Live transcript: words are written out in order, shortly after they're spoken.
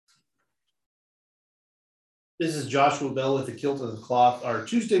This is Joshua Bell with the Kilt and the Cloth, our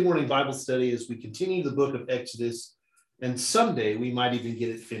Tuesday morning Bible study as we continue the book of Exodus, and someday we might even get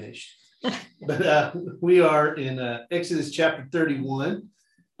it finished. But we are in Exodus chapter 31.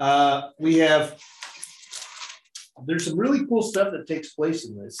 There's some really cool stuff that takes place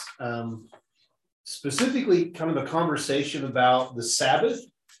in this, specifically kind of a conversation about the Sabbath.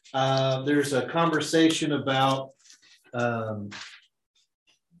 There's a conversation about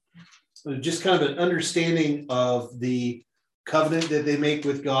just kind of an understanding of the covenant that they make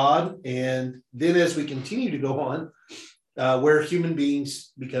with God. And then as we continue to go on, where human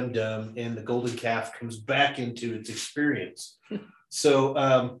beings become dumb and the golden calf comes back into its experience.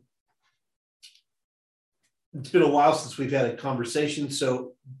 So it's been a while since we've had a conversation.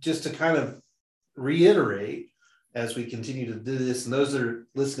 So just to kind of reiterate as we continue to do this, and those that are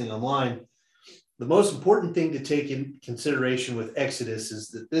listening online, the most important thing to take in consideration with Exodus is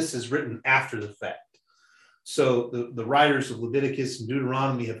that this is written after the fact. So the writers of Leviticus and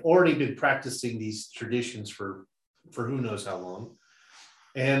Deuteronomy have already been practicing these traditions for who knows how long.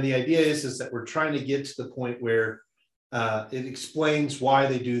 And the idea is that we're trying to get to the point where it explains why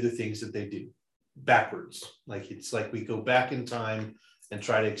they do the things that they do backwards. It's like we go back in time and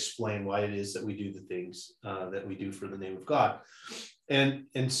try to explain why it is that we do the things that we do for the name of God. And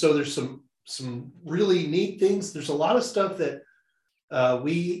so there's some really neat things. There's a lot of stuff that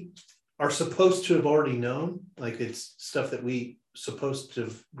we are supposed to have already known. Like it's stuff that we supposed to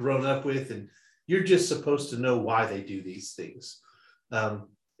have grown up with, and you're just supposed to know why they do these things.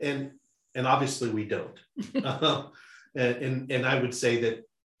 And obviously we don't. And I would say that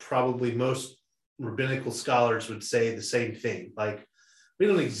probably most rabbinical scholars would say the same thing. Like, we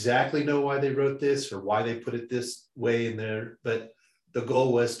don't exactly know why they wrote this or why they put it this way in there, but the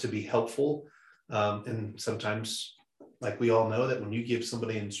goal was to be helpful. And sometimes, like we all know, that when you give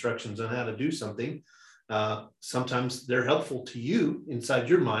somebody instructions on how to do something, sometimes they're helpful to you inside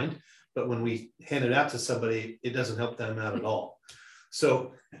your mind, but when we hand it out to somebody, it doesn't help them out at all.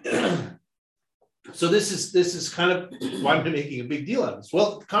 So this is kind of why I'm making a big deal out of this.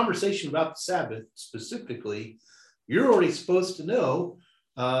 Well, the conversation about the Sabbath specifically, you're already supposed to know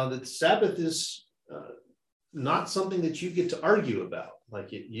that the Sabbath is not something that you get to argue about.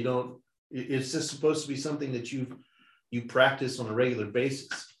 Like you don't. It's just supposed to be something that you practice on a regular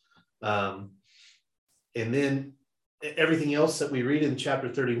basis. And then everything else that we read in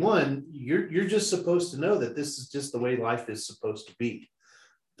chapter 31, you're just supposed to know that this is just the way life is supposed to be.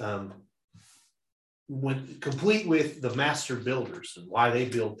 When complete with the master builders and why they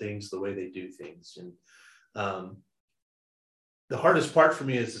build things the way they do things. And the hardest part for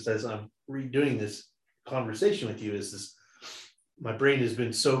me is as I'm redoing this conversation with you is my brain has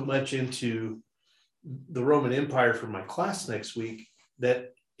been so much into the Roman Empire for my class next week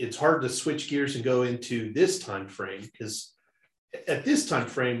that it's hard to switch gears and go into this time frame, because at this time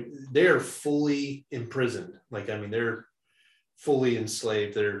frame they're fully imprisoned. They're fully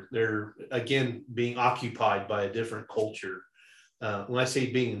enslaved. They're again being occupied by a different culture. When I say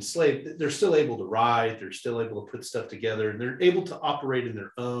being enslaved, they're still able to ride, they're still able to put stuff together, and they're able to operate in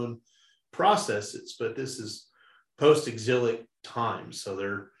their own processes. But this is post-exilic time, so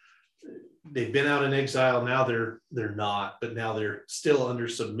they've been out in exile. Now they're not, but now they're still under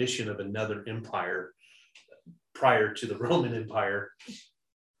submission of another empire prior to the Roman Empire.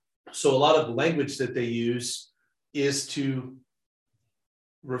 So a lot of the language that they use is to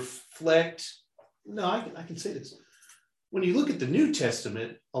reflect. No, I can say this. When you look at the New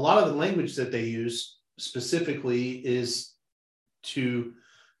Testament, a lot of the language that they use specifically is to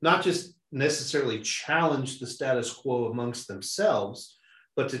not just necessarily challenge the status quo amongst themselves,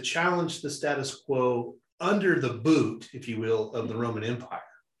 but to challenge the status quo under the boot, if you will, of the Roman Empire.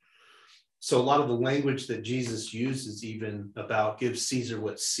 So a lot of the language that Jesus uses, even about give Caesar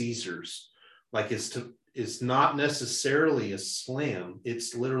what's Caesar's, is not necessarily a slam.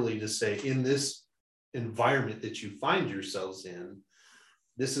 It's literally to say, in this environment that you find yourselves in,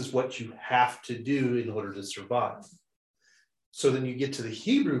 this is what you have to do in order to survive. So then you get to the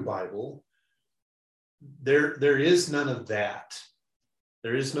Hebrew Bible, there is none of that.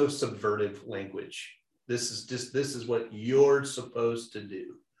 There is no subvertive language. This is what you're supposed to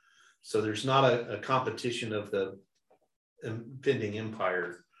do. So there's not a competition of the impending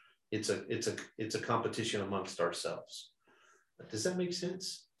empire. It's a competition amongst ourselves. Does that make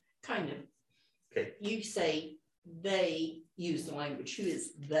sense? Kind of. Okay. You say they use the language. Who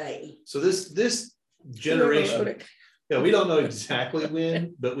is they? So this generation, we don't know exactly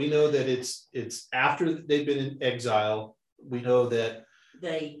when, but we know that it's after they've been in exile. We know that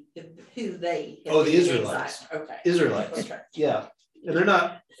the Israelites. Okay. Israelites. Okay. Yeah. And they're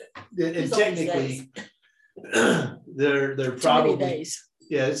not, and technically they're probably, days.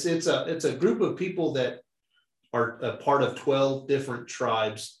 yeah, it's a group of people that are a part of 12 different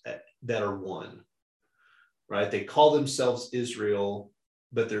tribes that are one, right? They call themselves Israel,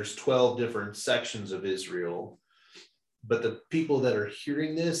 but there's 12 different sections of Israel. But the people that are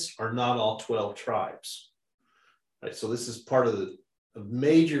hearing this are not all 12 tribes, right? So this is part of the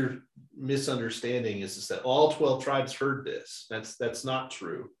major misunderstanding is that all 12 tribes heard this. That's not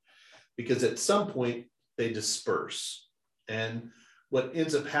true, because at some point they disperse. And what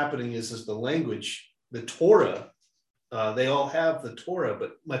ends up happening is the language, the Torah, they all have the Torah,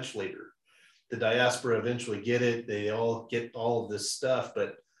 but much later. The diaspora eventually get it. They all get all of this stuff,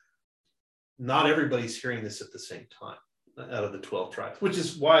 but not everybody's hearing this at the same time out of the 12 tribes, which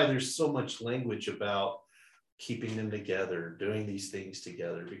is why there's so much language about keeping them together, doing these things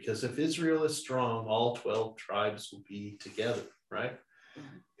together. Because if Israel is strong, all 12 tribes will be together, right?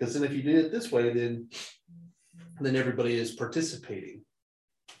 Because then if you do it this way, then everybody is participating,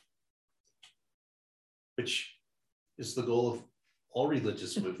 which is the goal of all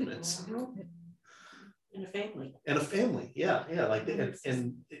religious movements. And a family. And a family, yeah. Like,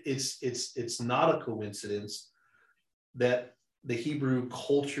 and it's not a coincidence that the Hebrew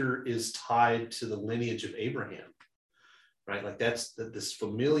culture is tied to the lineage of Abraham, right? Like this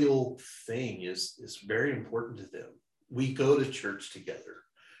familial thing is very important to them. We go to church together.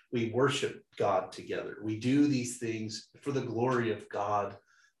 We worship God together. We do these things for the glory of God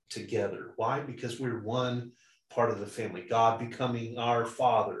together. Why? Because we're one part of the family. God becoming our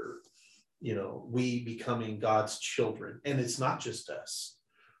Father, we becoming God's children. And it's not just us.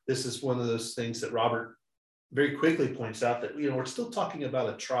 This is one of those things that Robert very quickly points out, that we're still talking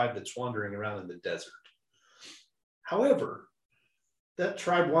about a tribe that's wandering around in the desert. However, that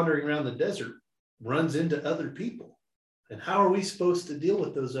tribe wandering around the desert runs into other people. And how are we supposed to deal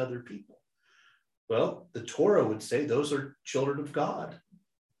with those other people? Well, the Torah would say those are children of God.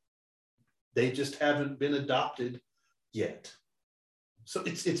 They just haven't been adopted yet. So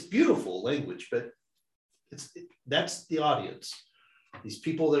it's beautiful language, but that's the audience. These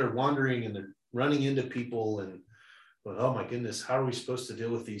people that are wandering and they're running into people and, well, oh my goodness, how are we supposed to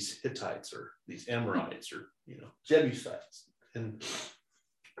deal with these Hittites or these Amorites or Jebusites and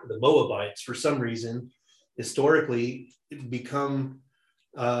the Moabites? For some reason, historically, become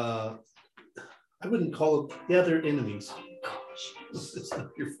I wouldn't call it. Yeah, they're enemies. It's not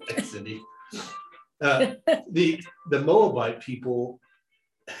your fault, Cindy. The Moabite people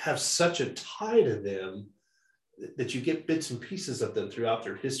have such a tie to them that you get bits and pieces of them throughout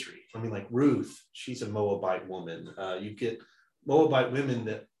their history. I mean, like Ruth, she's a Moabite woman. You get Moabite women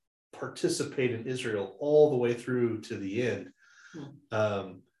that participate in Israel all the way through to the end.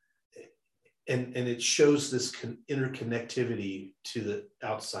 And it shows this interconnectivity to the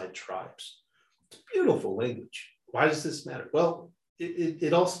outside tribes. It's beautiful language. Why does this matter? Well,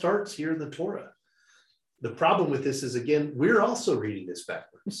 it all starts here in the Torah. The problem with this is, again, we're also reading this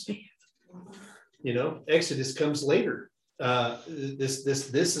backwards. Exodus comes later. This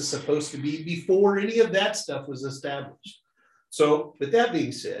is supposed to be before any of that stuff was established. So, with that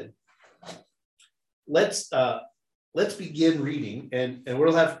being said, let's begin reading, and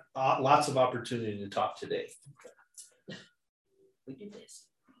we'll have lots of opportunity to talk today. We do this.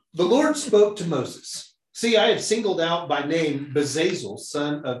 The Lord spoke to Moses. See, I have singled out by name Bezalel,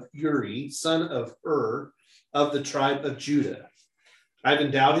 son of Uri, son of Hur, of the tribe of Judah. I've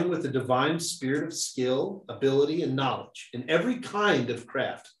endowed him with a divine spirit of skill, ability, and knowledge in every kind of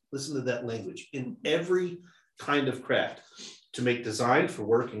craft. Listen to that language. In every kind of craft. To make design for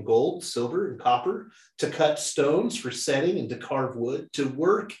work in gold, silver, and copper. To cut stones for setting and to carve wood. To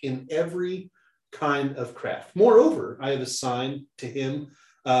work in every kind of craft. Moreover, I have assigned to him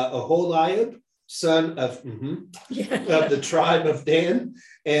Aholiab, son of the tribe of Dan.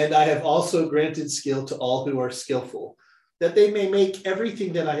 And I have also granted skill to all who are skillful, that they may make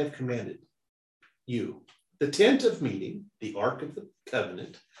everything that I have commanded you. The tent of meeting, the ark of the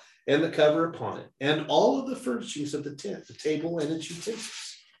covenant, and the cover upon it, and all of the furnishings of the tent, the table and its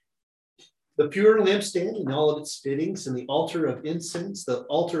utensils. The pure lampstand and all of its fittings, and the altar of incense, the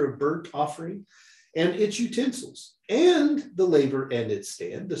altar of burnt offering, and its utensils, and the laver and its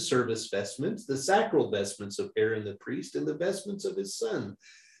stand, the service vestments, the sacral vestments of Aaron the priest, and the vestments of his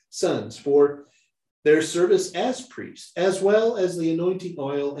sons, for their service as priests, as well as the anointing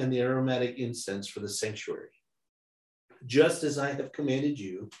oil and the aromatic incense for the sanctuary. Just as I have commanded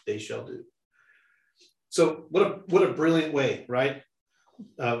you, they shall do. So what a brilliant way, right?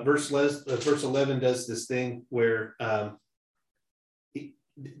 Verse 11 does this thing where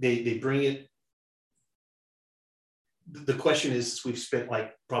they bring it. the question is, we've spent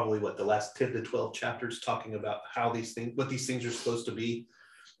like probably the last 10 to 12 chapters talking about how these things, what these things are supposed to be.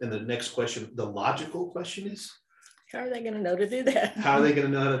 And the next question, the logical question is, how are they going to know to do that? How are they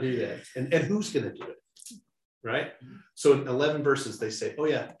going to know how to do that? And who's going to do it? Right? So in 11 verses, they say, oh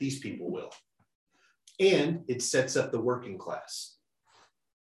yeah, these people will. And it sets up the working class.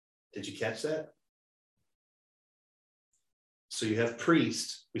 Did you catch that? So you have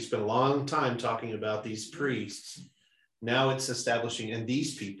priests. We spent a long time talking about these priests. Now it's establishing, and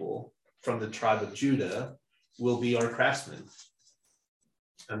these people from the tribe of Judah will be our craftsmen.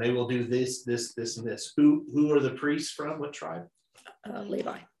 And they will do this, this, this, and this. Who are the priests from? What tribe?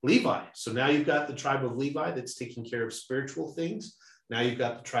 Levi. Levi. So now you've got the tribe of Levi that's taking care of spiritual things. Now you've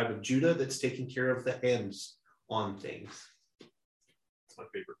got the tribe of Judah that's taking care of the hands-on things. That's my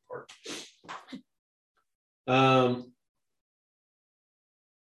favorite part.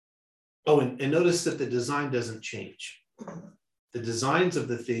 And notice that the design doesn't change. The designs of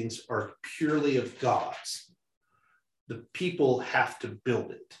the things are purely of God's. The people have to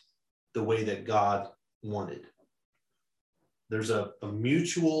build it the way that God wanted. There's a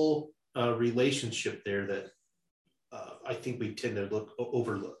mutual relationship there that I think we tend to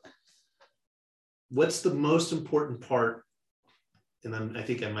overlook. What's the most important part? And I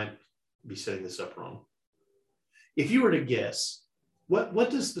think I might be setting this up wrong. If you were to guess, what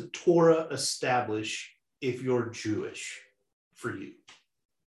does the Torah establish if you're Jewish for you?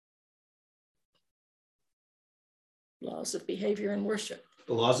 Laws of behavior and worship.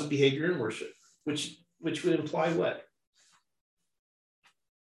 The laws of behavior and worship, which would imply what?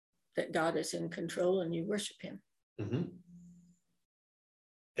 That God is in control and you worship him. Mm-hmm.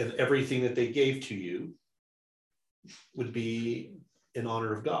 And everything that they gave to you would be in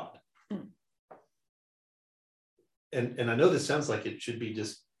honor of God. Mm. And I know this sounds like it should be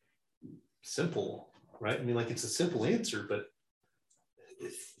just simple, right? I mean, like it's a simple answer, but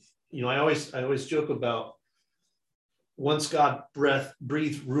I always joke about once God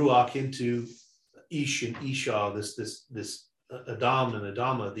breathed Ruach into Ish and Isha, this Adam and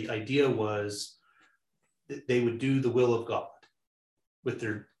Adama, the idea was that they would do the will of God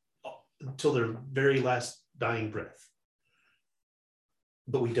until their very last dying breath.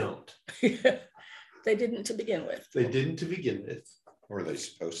 But we don't. They didn't to begin with. They didn't to begin with. Were they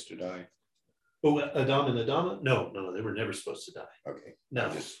supposed to die? Oh, Adam and Adama? No, they were never supposed to die. Okay.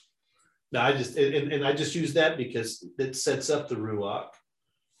 No. I just use that because it sets up the Ruach.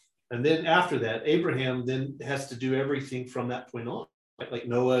 And then after that, Abraham then has to do everything from that point on. Like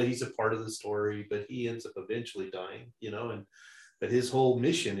Noah, he's a part of the story, but he ends up eventually dying, but his whole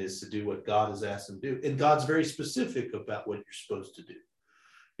mission is to do what God has asked him to do. And God's very specific about what you're supposed to do.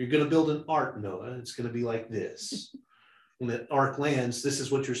 You're going to build an ark, Noah. It's going to be like this. When the ark lands, this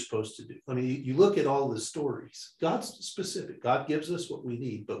is what you're supposed to do. I mean, you look at all the stories. God's specific. God gives us what we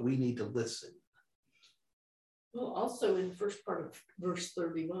need, but we need to listen. Well, also in the first part of verse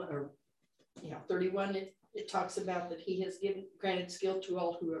 31, 31, it talks about that he has granted skill to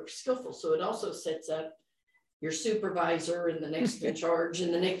all who are skillful. So it also sets up your supervisor and the next in charge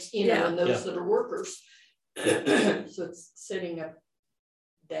and the next, and those that are workers. So it's setting up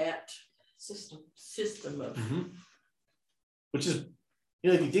that system of. Mm-hmm. Which is,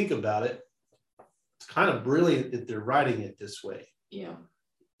 if you think about it, it's kind of brilliant that they're writing it this way. Yeah.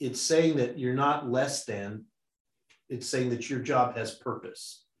 It's saying that you're not less than, it's saying that your job has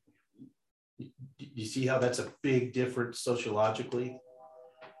purpose. You see how that's a big difference sociologically?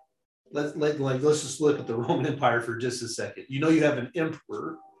 Let's just look at the Roman Empire for just a second. You have an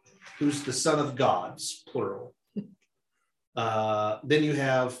emperor who's the son of gods, plural. Then you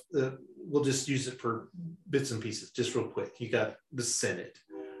have, we'll just use it for bits and pieces, just real quick. You got the Senate.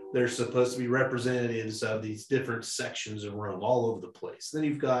 They're supposed to be representatives of these different sections of Rome all over the place. Then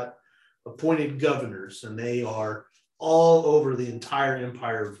you've got appointed governors, and they are all over the entire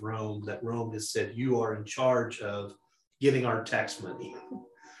empire of Rome that Rome has said, you are in charge of getting our tax money.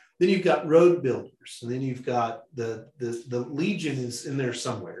 Then you've got road builders, and then you've got the legion is in there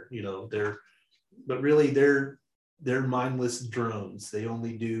somewhere, but really they're mindless drones. They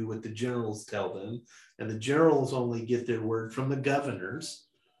only do what the generals tell them, and the generals only get their word from the governors.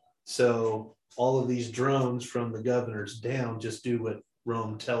 So all of these drones from the governors down just do what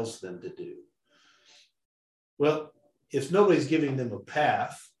Rome tells them to do. Well, if nobody's giving them a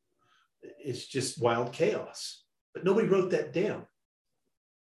path, it's just wild chaos. But nobody wrote that down.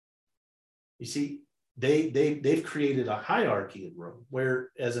 You see, they've created a hierarchy in Rome,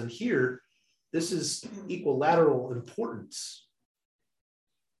 whereas in here, this is equilateral importance.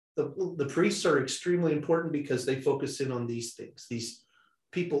 The priests are extremely important because they focus in on these things, these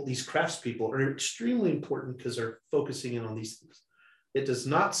people, these craftspeople, are extremely important because they're focusing in on these things. It does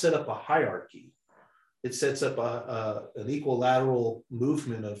not set up a hierarchy. It sets up an equilateral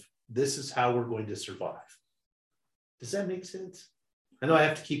movement of this is how we're going to survive. Does that make sense? I know I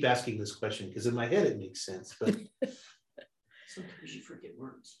have to keep asking this question because in my head it makes sense, but Sometimes you forget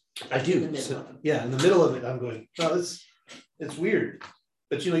words. I do. In the middle So, of it. yeah, in the middle of it, I'm going, no, it's weird.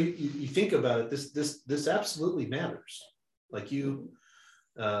 But you know, you think about it, this absolutely matters. Like you're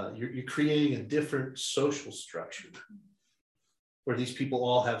creating a different social structure where these people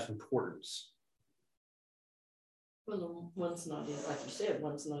all have importance. Well, one's not, like you said,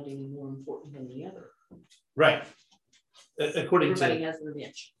 one's not any more important than the other. Right. According Everybody to has their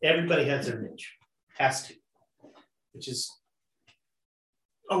niche. everybody has their niche, has to, which is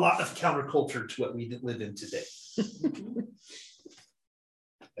a lot of counterculture to what we live in today.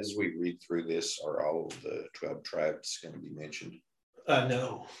 As we read through this, are all of the 12 tribes going to be mentioned?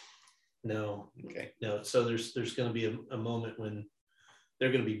 No. Okay. No. So there's going to be a moment when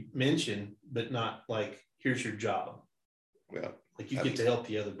they're going to be mentioned, but not like, here's your job. Well, Like you get to help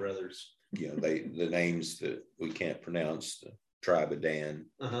the other brothers. you know, the names that we can't pronounce, the tribe of Dan,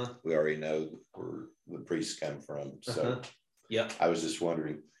 we already know where the priests come from. So yeah, I was just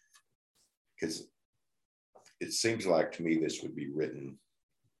wondering, because it seems like to me this would be written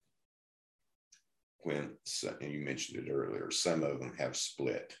when, and you mentioned it earlier, some of them have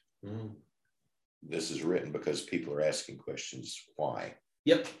split. This is written because people are asking questions. Why?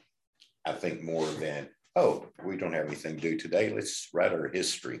 Yep. I think more than, oh, we don't have anything to do today, let's write our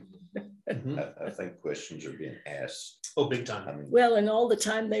history. I think questions are being asked. Oh, big time. I mean, Well, and all the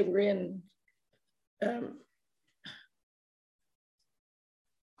time they were in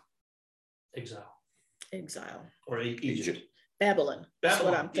exile or Egypt. Babylon. That's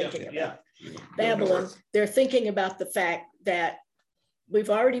what I'm thinking about. Yeah. Babylon, they're thinking about the fact that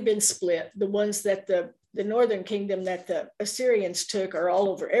we've already been split. The ones that the northern kingdom that the Assyrians took are all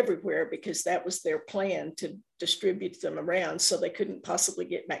over everywhere because that was their plan, to distribute them around so they couldn't possibly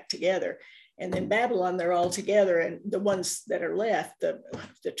get back together. And then Babylon, they're all together, and the ones that are left,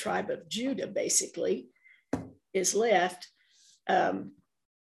 the tribe of Judah basically is left.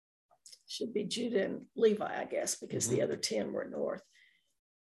 Should be Judah and Levi, I guess, because the other 10 were north.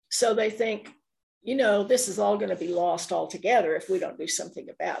 So they think, you know, this is all going to be lost altogether if we don't do something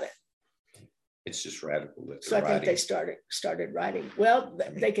about it. it's just radical. That So I think they started writing. Well,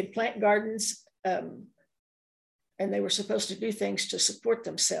 they could plant gardens, and they were supposed to do things to support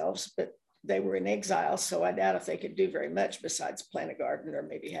themselves, but they were in exile. So I doubt if they could do very much besides plant a garden or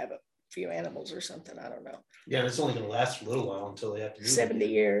maybe have a few animals or something. I don't know. Yeah, it's only going to last for a little while until they have to move 70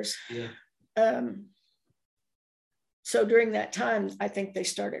 again. years. Yeah. So during that time, I think they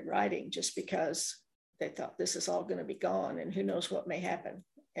started writing just because they thought this is all going to be gone and who knows what may happen.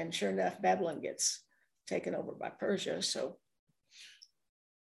 And sure enough, Babylon gets taken over by Persia. So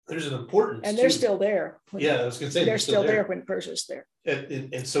there's an importance. and they're too. Still there. Yeah, I was going to say they're still there when Persia's there.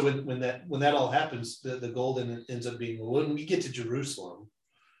 And so when that all happens, the goal then ends up being, well, when we get to Jerusalem,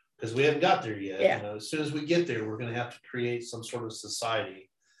 because we haven't got there yet. Yeah. You know, as soon as we get there, we're going to have to create some sort of society.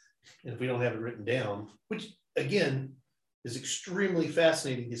 And if we don't have it written down, which again is extremely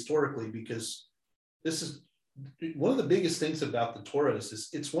fascinating historically, because this is one of the biggest things about the Torah is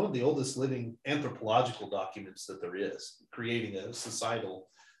it's one of the oldest living anthropological documents that there is, creating a societal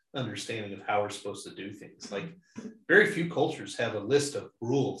understanding of how we're supposed to do things. Like very few cultures have a list of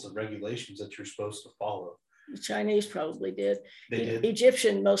rules and regulations that you're supposed to follow. The Chinese probably did. They did.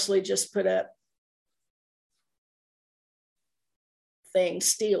 Egyptian mostly just put up things,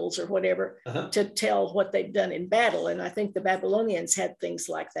 steels or whatever, to tell what they've done in battle. And I think the Babylonians had things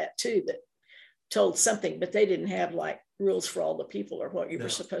like that too, that told something, but they didn't have like rules for all the people or what you were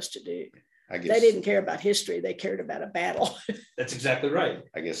supposed to do. I guess they didn't care about history. They cared about a battle. That's exactly right.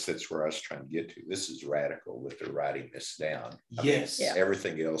 I guess that's where I was trying to get to. This is radical that they're writing this down. Yes. Yeah.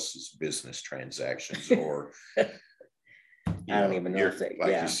 Everything else is business transactions or I don't even know if they,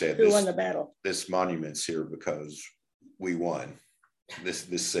 like you said, who won the battle. This monument's here because we won. This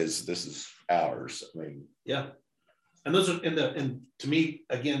says this is ours. I mean, yeah. And those are and to me,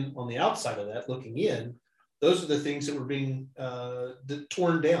 again, on the outside of that, looking in, those are the things that were being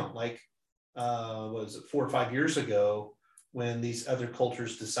torn down. Like, was it 4 or 5 years ago when these other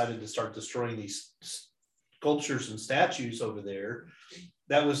cultures decided to start destroying these sculptures and statues over there?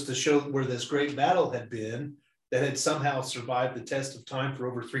 That was to show where this great battle had been that had somehow survived the test of time for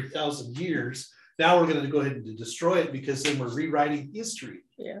over 3,000 years. Now we're going to go ahead and destroy it because then we're rewriting history.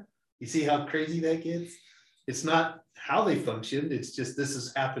 Yeah. You see how crazy that gets? It's not how they functioned. It's just this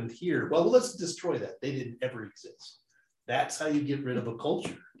has happened here. Well, let's destroy that. They didn't ever exist. That's how you get rid of a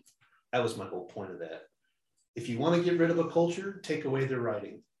culture. That was my whole point of that. If you want to get rid of a culture, take away their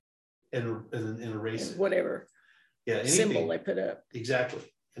writing and erase And it. whatever symbol they put up. Exactly.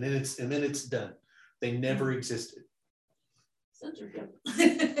 And then it's done. They never existed.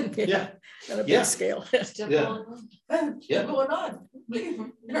 Yeah. On a big scale. Still going on. Still going on.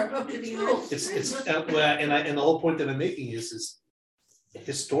 It's and the whole point that I'm making is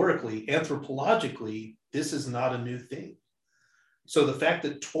historically, anthropologically, this is not a new thing. So the fact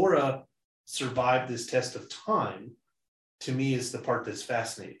that Torah survived this test of time, to me, is the part that's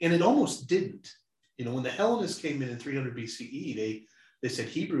fascinating. And it almost didn't. You know, when the Hellenists came in 300 BCE, they said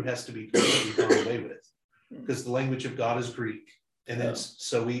Hebrew has to be completely done away with because the language of God is Greek. And then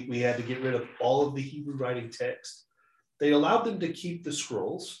so we had to get rid of all of the Hebrew writing text. They allowed them to keep the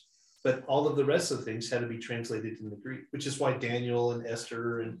scrolls, but all of the rest of the things had to be translated into Greek, which is why Daniel and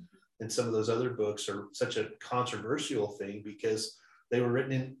Esther and some of those other books are such a controversial thing, because they were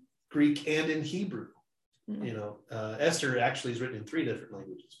written in Greek and in Hebrew. You know, Esther actually is written in 3 different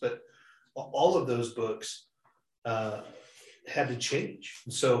languages, but all of those books had to change.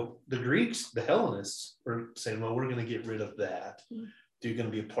 So the Greeks, the Hellenists, were saying, well, we're going to get rid of that. You're going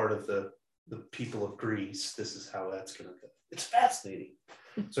to be a part of the people of Greece. This is how that's going to go. It's fascinating.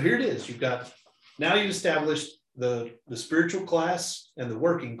 So here it is. Now you've established the spiritual class and the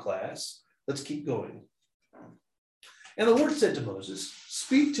working class. Let's keep going. And the Lord said to Moses,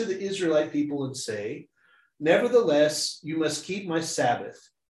 speak to the Israelite people and say, nevertheless, you must keep my Sabbath.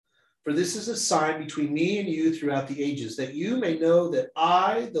 For this is a sign between me and you throughout the ages, that you may know that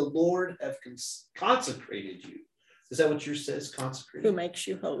I, the Lord, have consecrated you. Is that what yours says? Consecrated? Who makes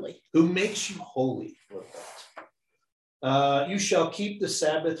you holy. Who makes you holy. Love that. You shall keep the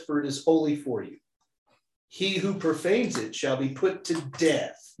Sabbath, for it is holy for you. He who profanes it shall be put to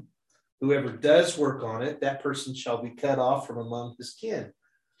death. Whoever does work on it, that person shall be cut off from among his kin.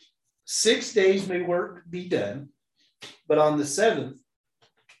 6 days may work be done, but on the 7th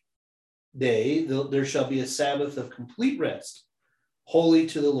day there shall be a Sabbath of complete rest, holy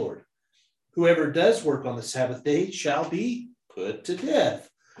to the Lord. Whoever does work on the Sabbath day shall be put to death.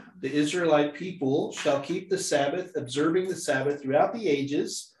 The Israelite people shall keep the Sabbath, observing the Sabbath throughout the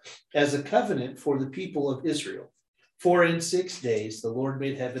ages as a covenant for the people of Israel. For in 6 days the Lord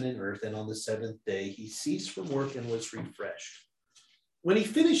made heaven and earth, and on the 7th day he ceased from work and was refreshed. When he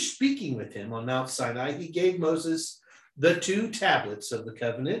finished speaking with him on Mount Sinai, he gave Moses the 2 tablets of the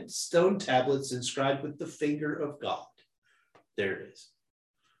covenant, stone tablets inscribed with the finger of God. There it is.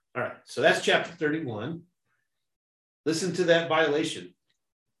 All right, so that's chapter 31. Listen to that violation.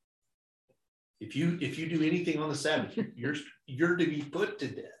 If you do anything on the Sabbath, you're to be put to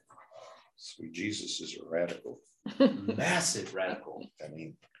death. Sweet Jesus is a radical. Massive radical. I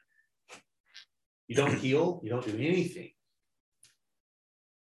mean, you don't heal, you don't do anything.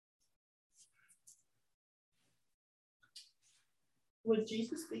 Would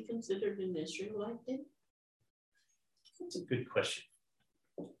Jesus be considered an Israelite then? That's a good question.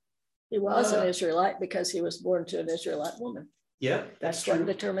 He was an Israelite because he was born to an Israelite woman. Yeah, That's what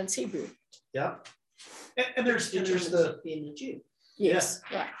determines Hebrew. Yeah. And there's the being a Jew. Yes,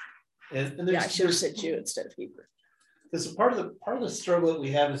 right. And there's, I should have said Jew instead of Hebrew. Because part of the struggle that we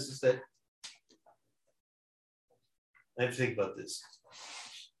have is that I have to think about this.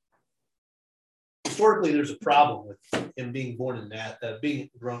 Historically, there's a problem with him being born in being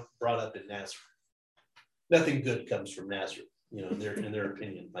brought up in Nazareth. Nothing good comes from Nazareth, you know, in their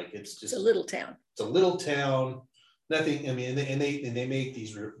opinion. Like it's a little town. It's a little town. Nothing. I mean, and they make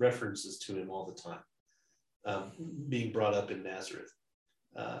these references to him all the time, being brought up in Nazareth.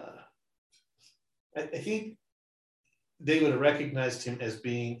 I think they would have recognized him as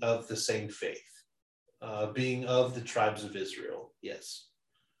being of the same faith, being of the tribes of Israel. Yes.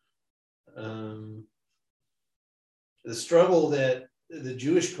 The struggle that the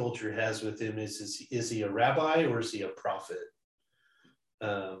Jewish culture has with him is he a rabbi or is he a prophet?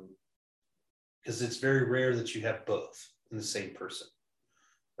 Because it's very rare that you have both in the same person.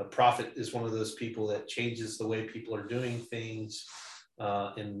 A prophet is one of those people that changes the way people are doing things,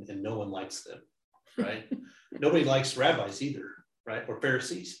 and no one likes them, right? Nobody likes rabbis either, right? Or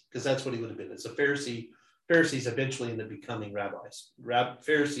Pharisees, because that's what he would have been. It's a Pharisee. Pharisees eventually end up becoming rabbis.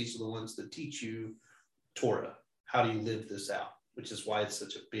 Pharisees are the ones that teach you Torah. How do you live this out? Which is why it's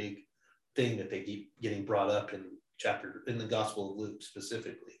such a big thing that they keep getting brought up in the Gospel of Luke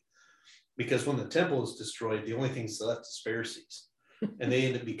specifically. Because when the temple is destroyed, the only things left is Pharisees. And they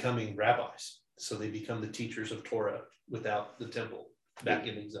end up becoming rabbis. So they become the teachers of Torah without the temple back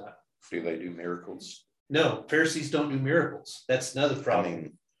in exile. Do they do miracles? No, Pharisees don't do miracles. That's another problem. I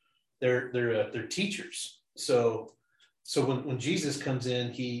mean, they're teachers. So So when Jesus comes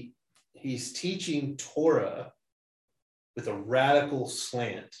in, he's teaching Torah with a radical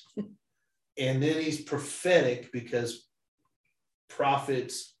slant. And then he's prophetic because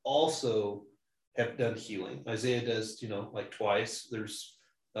prophets also have done healing. Isaiah does, like twice. There's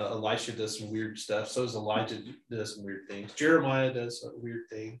Elisha does some weird stuff. So does Elijah does some weird things. Jeremiah does a weird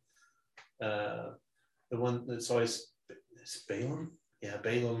thing. The one that's always, is Balaam? Yeah,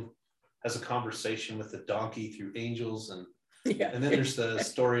 Balaam has a conversation with the donkey through angels. And then there's the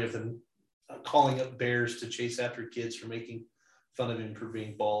story of them calling up bears to chase after kids for making fun of him for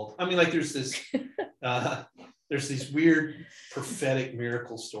being bald. I mean, like there's these weird prophetic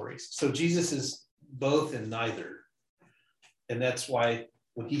miracle stories. So Jesus is both and neither. And that's why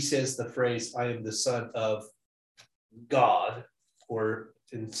when he says the phrase, I am the Son of God, or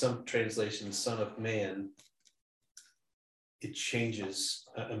in some translations, Son of Man, it changes.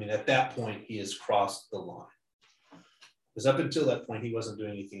 I mean, at that point, he has crossed the line. Because up until that point, he wasn't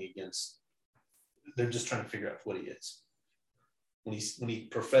doing anything against. They're just trying to figure out what he is. When he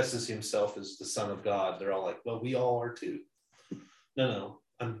professes himself as the Son of God, they're all like, well, we all are too. No,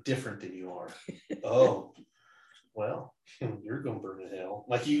 I'm different than you are. Oh, well, you're going to burn in hell.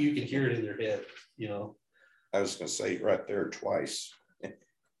 Like you can hear it in their head, I was going to say right there twice.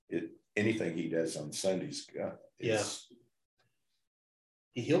 Anything he does on Sundays. Yeah.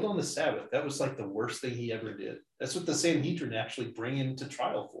 He healed on the Sabbath. That was like the worst thing he ever did. That's what the Sanhedrin actually bring him to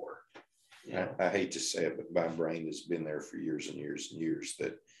trial for. I hate to say it, but my brain has been there for years and years and years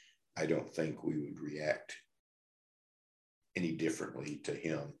that I don't think we would react any differently to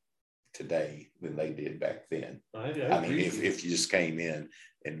him today than they did back then. I mean, if you just came in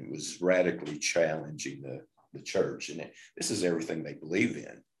and was radically challenging the church, and this is everything they believe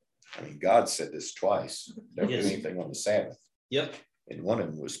in. I mean, God said this twice. Don't do anything on the Sabbath. Yep. And one of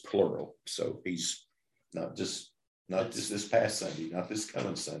them was plural. So he's not just this past Sunday, not this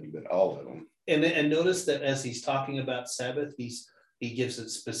coming Sunday, but all of them. And notice that as he's talking about Sabbath, he gives it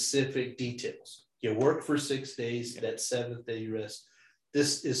specific details. You work for 6 days, that seventh day you rest.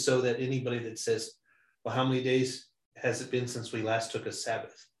 This is so that anybody that says, well, how many days has it been since we last took a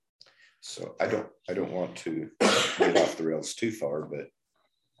Sabbath? So I don't want to get off the rails too far, but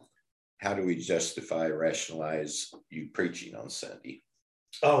how do we justify, rationalize you preaching on Sunday?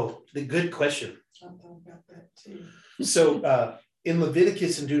 Oh, the good question. I thought about that too. So in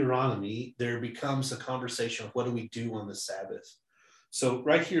Leviticus and Deuteronomy, there becomes a conversation of what do we do on the Sabbath. So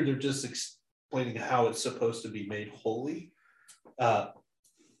right here, they're just explaining how it's supposed to be made holy.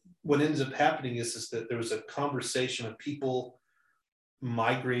 What ends up happening is that there was a conversation of people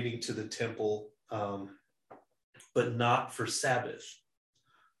migrating to the temple, but not for Sabbath.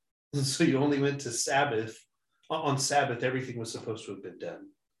 And so you only went to Sabbath. On Sabbath, everything was supposed to have been done.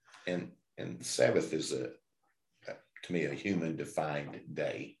 And Sabbath is to me, a human defined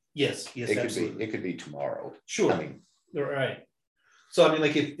day. Yes, absolutely. It could be tomorrow. Sure. I mean, right. So I mean,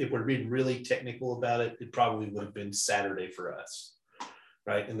 like if we're being really technical about it, it probably would have been Saturday for us,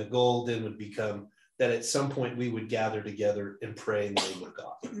 right? And the goal then would become that at some point we would gather together and pray in the name of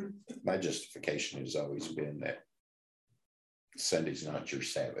God. My justification has always been that Sunday's not your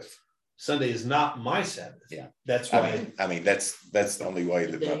Sabbath. Sunday is not my Sabbath. Yeah, that's why. I mean that's the only way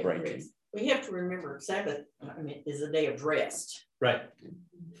that my brain can. We have to remember Sabbath, is a day of rest. Right.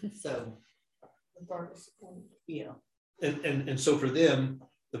 So, yeah. And so for them,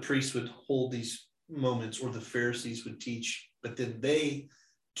 the priests would hold these moments, or the Pharisees would teach, but then they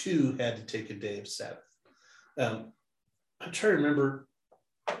too had to take a day of Sabbath. I'm trying to remember.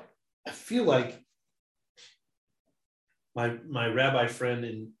 I feel like my rabbi friend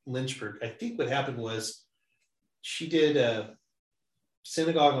in Lynchburg, I think what happened was she did a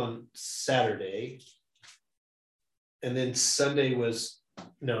synagogue on Saturday, and then Sunday was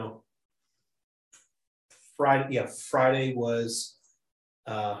Friday. Yeah, Friday was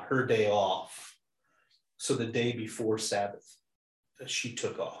her day off. So the day before Sabbath, she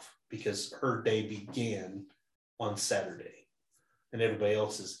took off because her day began on Saturday, and everybody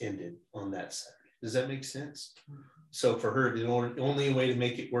else's ended on that Saturday. Does that make sense? So for her, the only way to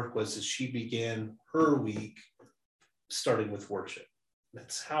make it work was that she began her week starting with worship.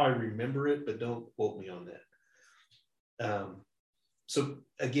 That's how I remember it, but don't quote me on that. So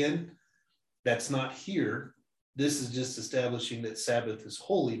again, that's not here. This is just establishing that Sabbath is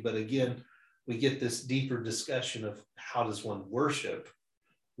holy. But again, we get this deeper discussion of how does one worship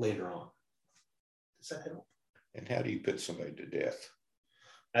later on. Does that help? And how do you put somebody to death?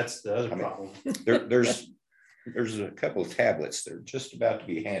 That's the other problem. There's a couple of tablets that are just about to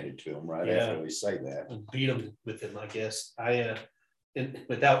be handed to them right after we say that. Beat them with them, I guess. And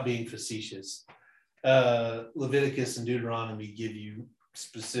without being facetious, Leviticus and Deuteronomy give you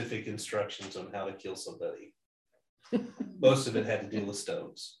specific instructions on how to kill somebody. Most of it had to deal with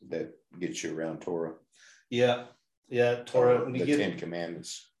stones. That gets you around Torah. Yeah, Torah. When you the get Ten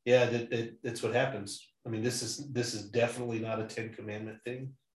Commandments. Yeah, that's what happens. I mean, this is definitely not a 10 commandment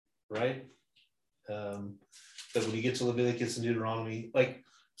thing, right? But when you get to Leviticus and Deuteronomy, like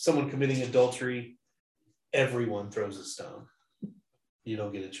someone committing adultery, everyone throws a stone. You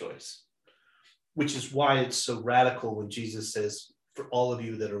don't get a choice, which is why it's so radical when Jesus says, "For all of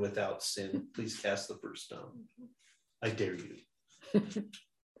you that are without sin, please cast the first stone. I dare you."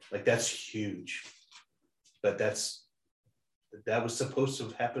 Like, that's huge, but that was supposed to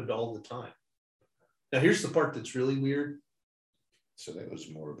have happened all the time. Now, here's the part that's really weird. So that was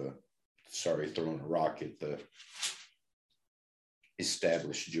more of a, throwing a rock at the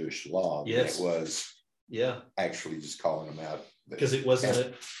established Jewish law. Yes. It was actually just calling them out. Because it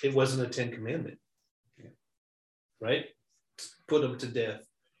wasn't a 10 commandment. Yeah. Right? Put them to death.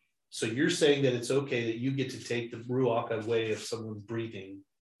 So you're saying that it's okay that you get to take the ruach away of someone breathing,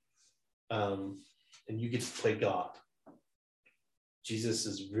 and you get to play God. Jesus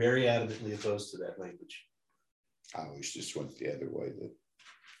is very adamantly opposed to that language. I always just went the other way, that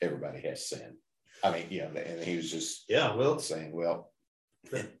everybody has sin. I mean, and he was just saying, well,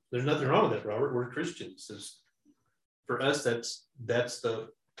 there's nothing wrong with it, Robert. We're Christians. For us, that's the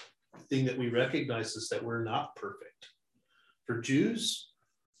thing that we recognize, is that we're not perfect. For Jews,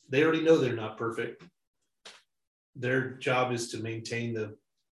 they already know they're not perfect. Their job is to maintain the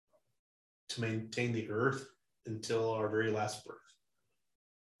earth until our very last breath.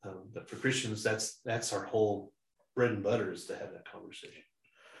 But for Christians, that's our whole bread and butter, is to have that conversation.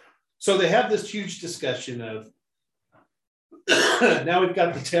 So they have this huge discussion of, now we've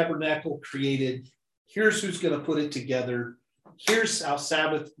got the tabernacle created. Here's who's going to put it together. Here's how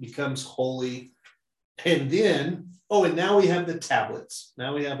Sabbath becomes holy. And then, and now we have the tablets.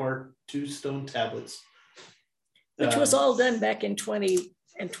 Now we have our 2 stone tablets. Which was all done back in 20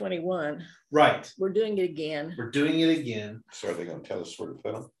 and 21. Right. We're doing it again. So are they going to tell us where to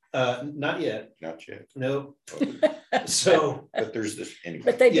put them? Not yet. Not yet. No. So, but there's this anyway.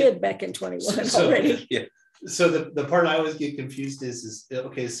 But they did back in 21 already. Yeah. So the part I always get confused is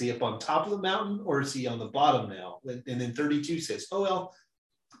okay, is he up on top of the mountain or is he on the bottom now? And then 32 says, oh, well,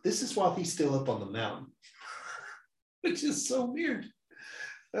 this is while he's still up on the mountain, which is so weird.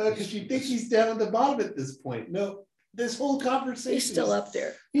 Because you think he's down at the bottom at this point. No, this whole conversation. He's still up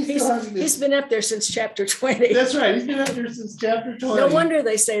there. He's been up there since chapter 20. That's right. He's been up there since chapter 20. No wonder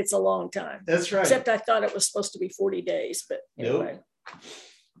they say it's a long time. That's right. Except I thought it was supposed to be 40 days, but anyway. Nope.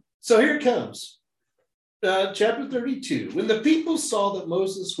 So here it comes. Chapter 32. When the people saw that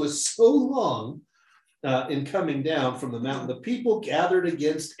Moses was so long in coming down from the mountain, the people gathered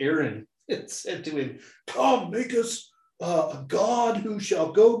against Aaron and said to him, come, make us a God who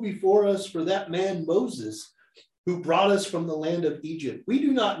shall go before us, for that man Moses, who brought us from the land of Egypt. We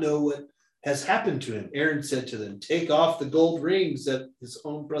do not know what has happened to him. Aaron said to them, take off the gold rings that his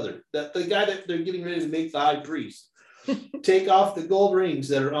own brother, that the guy that they're getting ready to make the high priest, take off the gold rings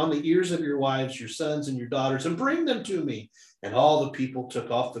that are on the ears of your wives, your sons, and your daughters, and bring them to me. And all the people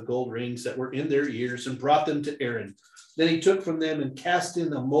took off the gold rings that were in their ears and brought them to Aaron. Then he took from them and cast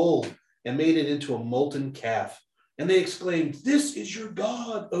in a mold and made it into a molten calf. And they exclaimed, this is your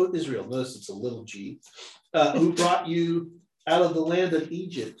God, O Israel. Notice it's a little g, who brought you out of the land of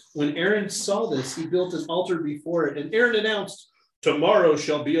Egypt. When Aaron saw this, he built an altar before it. And Aaron announced, tomorrow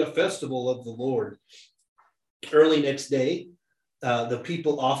shall be a festival of the Lord. Early next day, the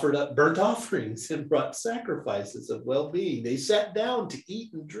people offered up burnt offerings and brought sacrifices of well-being. They sat down to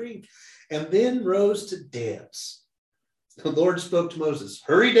eat and drink and then rose to dance. The Lord spoke to Moses,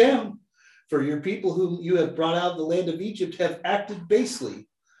 hurry down, for your people whom you have brought out of the land of Egypt have acted basely.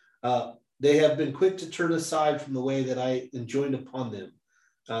 They have been quick to turn aside from the way that I enjoined upon them.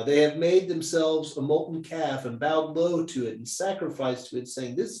 They have made themselves a molten calf and bowed low to it and sacrificed to it,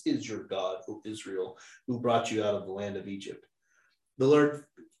 saying, this is your God, O Israel, who brought you out of the land of Egypt. The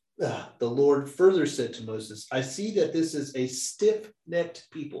Lord further said to Moses, I see that this is a stiff-necked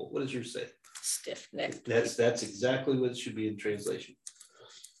people. What does yours say? Stiff-necked. That's exactly what it should be in translation.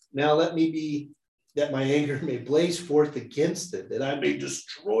 Now let me be, that my anger may blaze forth against them, that I may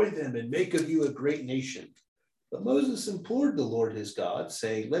destroy them and make of you a great nation. But Moses implored the Lord his God,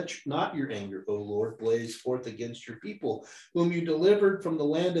 saying, let not your anger, O Lord, blaze forth against your people, whom you delivered from the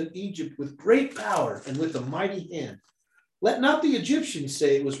land of Egypt with great power and with a mighty hand. Let not the Egyptians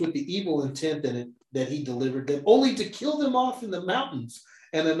say it was with the evil intent that he delivered them, only to kill them off in the mountains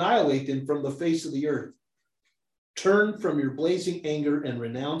and annihilate them from the face of the earth. Turn from your blazing anger and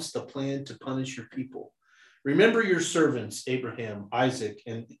renounce the plan to punish your people. Remember your servants, Abraham, Isaac,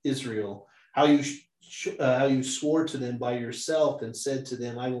 and Israel, how you swore to them by yourself and said to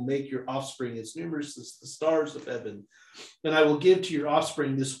them, I will make your offspring as numerous as the stars of heaven, and I will give to your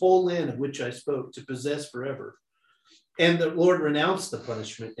offspring this whole land of which I spoke to possess forever. And the Lord renounced the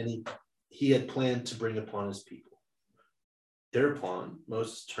punishment, and he had planned to bring upon his people. Thereupon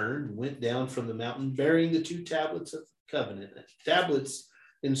Moses turned and went down from the mountain, bearing the 2 tablets of the covenant. Tablets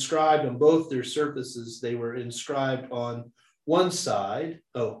inscribed on both their surfaces. They were inscribed on one side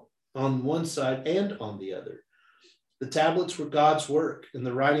and on the other. The tablets were God's work, and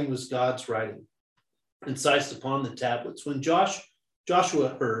the writing was God's writing, incised upon the tablets. When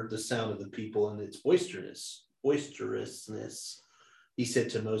Joshua heard the sound of the people and its boisterousness, he said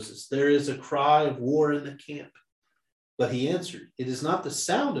to Moses, there is a cry of war in the camp. But he answered, it is not the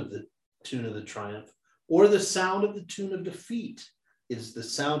sound of the tune of the triumph or the sound of the tune of defeat. It is the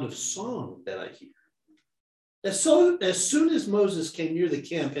sound of song that I hear. As soon as Moses came near the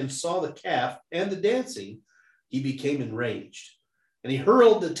camp and saw the calf and the dancing, he became enraged. And he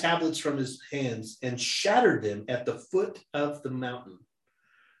hurled the tablets from his hands and shattered them at the foot of the mountain.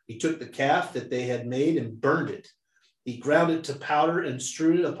 He took the calf that they had made and burned it. He ground it to powder and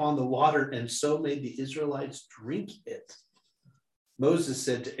strewed it upon the water, and so made the Israelites drink it. Moses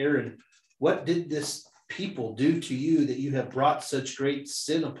said to Aaron, what did this people do to you that you have brought such great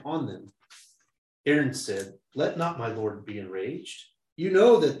sin upon them? Aaron said, let not my Lord be enraged. You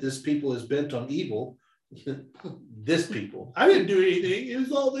know that this people is bent on evil. This people. I didn't do anything. It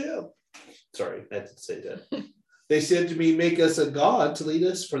was all them. Sorry, I had to say that. They said to me, make us a god to lead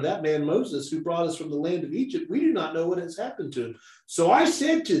us, for that man Moses, who brought us from the land of Egypt, we do not know what has happened to him. So I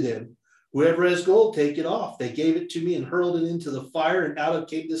said to them, whoever has gold, take it off. They gave it to me and hurled it into the fire, and out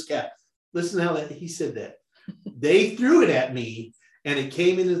came this calf. Listen how he said that. They threw it at me, and it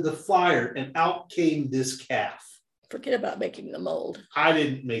came into the fire, and out came this calf. Forget about making the mold. I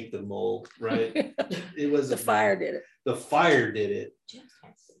didn't make the mold, right? It was the fire did it. The fire did it.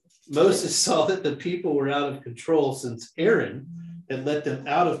 Moses saw that the people were out of control since Aaron had let them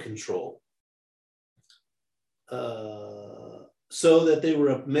out of control, so that they were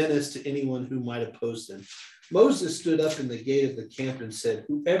a menace to anyone who might oppose them. Moses stood up in the gate of the camp and said,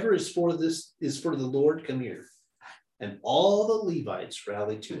 whoever is for the Lord, come here. And all the Levites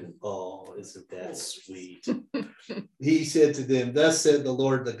rallied to him. Oh, isn't that sweet? He said to them, thus said the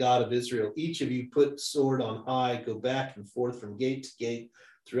Lord, the God of Israel, each of you put sword on high, go back and forth from gate to gate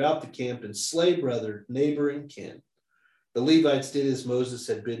throughout the camp and slay brother, neighbor, and kin. The Levites did as Moses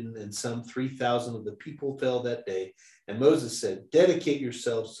had bidden, and some 3,000 of the people fell that day. And Moses said, dedicate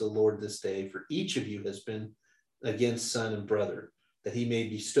yourselves to the Lord this day, for each of you has been against son and brother, that he may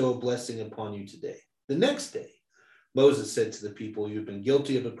bestow a blessing upon you today. The next day, Moses said to the people, you have been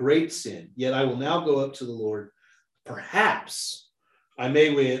guilty of a great sin, yet I will now go up to the Lord. Perhaps I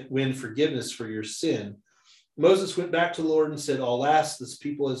may win forgiveness for your sin. Moses went back to the Lord and said, alas, this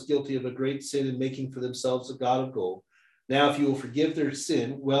people is guilty of a great sin in making for themselves a god of gold. Now, if you will forgive their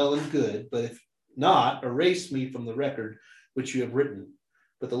sin, well and good, but if not, erase me from the record which you have written.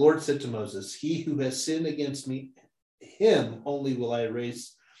 But the Lord said to Moses, he who has sinned against me, him only will I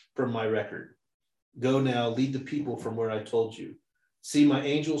erase from my record. Go now, lead the people from where I told you. See, my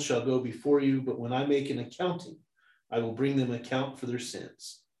angel shall go before you, but when I make an accounting, I will bring them account for their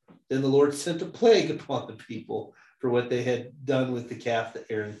sins. Then the Lord sent a plague upon the people for what they had done with the calf that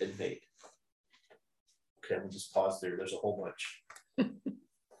Aaron had made. Okay, I'm just pause there. There's a whole bunch.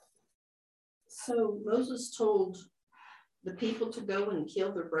 So Moses told the people to go and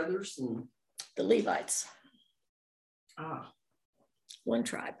kill their brothers and the Levites. One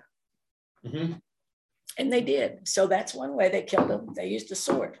tribe. Mm-hmm. And they did. So that's one way they killed them. They used a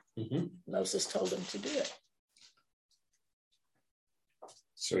sword. Mm-hmm. Moses told them to do it.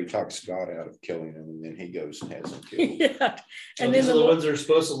 So he talks God out of killing them, and then he goes and has them killed. Yeah. So And these then are the ones that are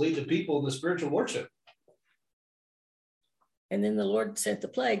supposed to lead the people in the spiritual worship. And then the Lord sent the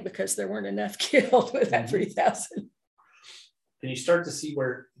plague because there weren't enough killed with that 3,000. And you start to see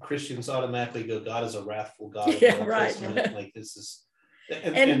where Christians automatically go, God is a wrathful God. Yeah, right. Like this is.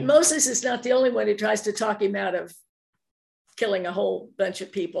 And Moses is not the only one who tries to talk him out of killing a whole bunch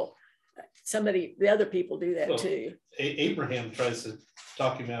of people. The other people do that too. Abraham tries to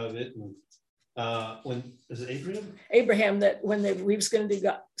talk him out of it. And when is it Abraham? Abraham, that when he was going to do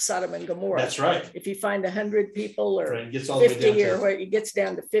Sodom and Gomorrah. That's right. If you find 100 people or right. It gets all 50 or where it gets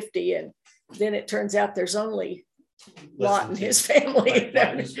down to 50, and then it turns out there's only Lot and his family. Right, Lot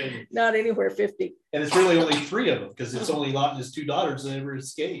and his family. Not anywhere 50. And it's really only 3 of them because it's only Lot and his 2 daughters that ever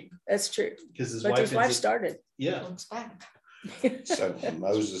escaped. That's true. Because his But his wife wife started. Yeah. Comes back. So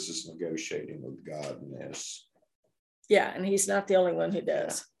Moses is negotiating with God in this. Yeah, and he's not the only one who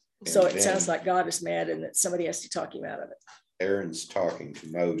does. So And it sounds then like God is mad and that somebody has to talk him out of it. Aaron's talking to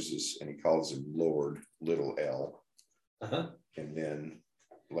Moses and he calls him Lord, little L. Uh-huh. And then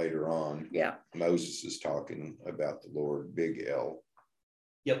later on, Yeah. Moses is talking about the Lord, big L.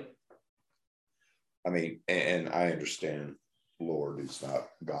 Yep. I mean, and I understand Lord is not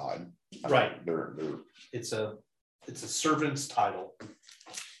God. Right. They're It's a servant's title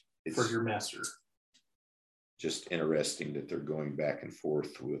it's for your master. just interesting that they're going back and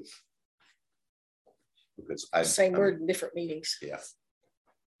forth with, because Same word in different meanings. Yeah.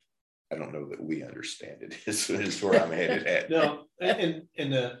 I don't know that we understand it is where I'm headed at. No, and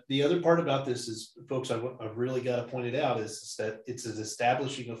the other part about this is, folks, I've really got to point it out is that it's an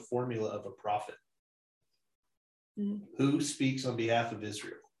establishing a formula of a prophet. Mhm. Who speaks on behalf of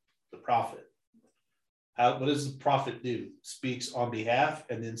Israel? The prophet. What does the prophet do? Speaks on behalf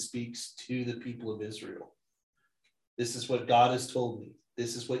and then speaks to the people of Israel. This is what God has told me.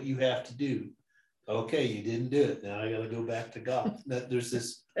 This is what you have to do. Okay, you didn't do it. Now I got to go back to God. There's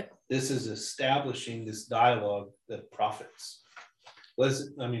this is establishing this dialogue that prophets.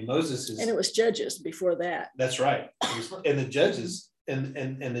 Moses is, And it was judges before that. that's right. And the judges and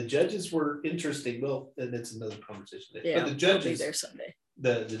the judges were interesting. Well, and it's another conversation. Yeah, but the we'll judges be there someday.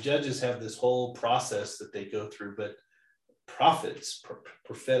 the judges have this whole process that they go through, but prophets,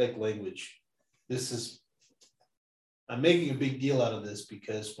 prophetic language, I'm making a big deal out of this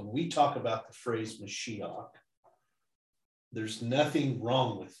because when we talk about the phrase Mashiach, there's nothing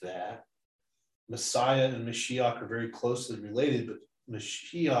wrong with that. Messiah and Mashiach are very closely related, but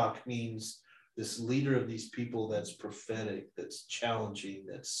Mashiach means this leader of these people that's prophetic, that's challenging,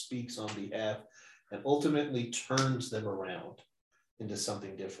 that speaks on behalf, and ultimately turns them around into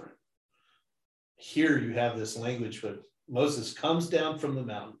something different. Here you have this language, but Moses comes down from the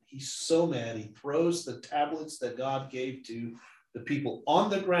mountain. He's so mad, he throws the tablets that God gave to the people on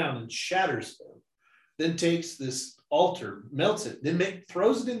the ground and shatters them. Then takes this altar, melts it, then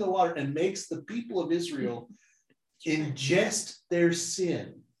throws it in the water and makes the people of Israel ingest their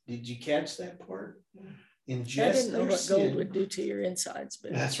sin. Did you catch that part? Ingest I didn't know their what sin. gold would do to your insides,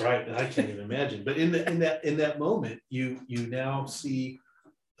 but That's right. I can't even imagine. But in that moment, you now see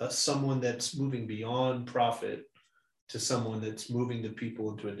someone that's moving beyond prophet to someone that's moving the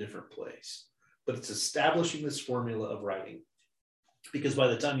people into a different place. But it's establishing this formula of writing, because by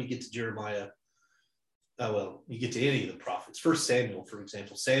the time you get to Jeremiah, you get to any of the prophets. First Samuel, for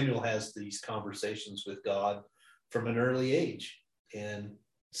example, Samuel has these conversations with God from an early age, and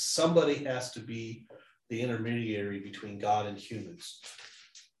somebody has to be the intermediary between God and humans,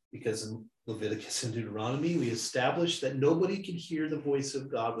 because in Leviticus and Deuteronomy, we established that nobody can hear the voice of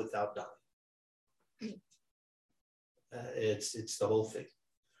God without dying. It's the whole thing.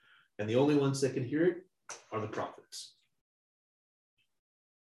 And the only ones that can hear it are the prophets.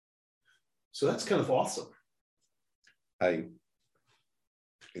 So that's kind of awesome. And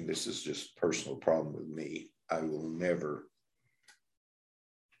this is just a personal problem with me. I will never,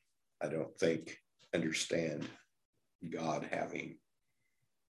 I don't think, understand God having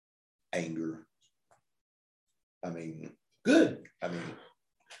anger. Good.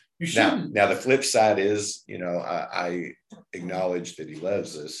 You shouldn't. Now the flip side is, I acknowledge that he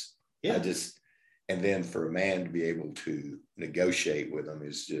loves us. Yeah. And then for a man to be able to negotiate with him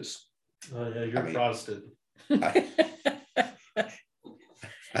is just. Oh yeah, you're Protestant.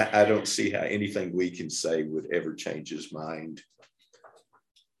 I don't see how anything we can say would ever change his mind.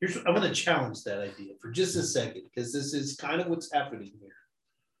 I'm going to challenge that idea for just a second, because this is kind of what's happening here.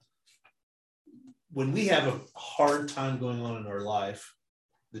 When we have a hard time going on in our life,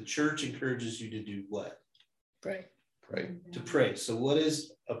 the church encourages you to do what? Pray. To pray. So what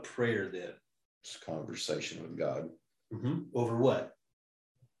is a prayer then? It's a conversation with God. Mm-hmm. Over what?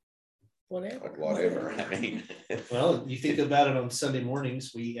 Whatever. Well, you think about it on Sunday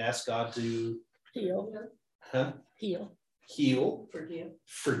mornings, we ask God to Heal. Heal.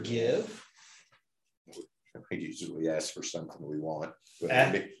 Forgive. We usually ask for something we want,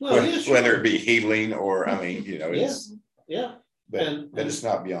 whether it be healing or, it's, yeah. But it's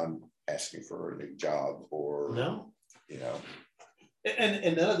not beyond asking for a new job or, no.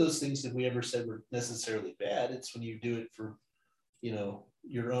 And none of those things that we ever said were necessarily bad. It's when you do it for,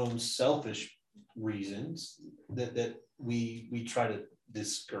 your own selfish reasons that we try to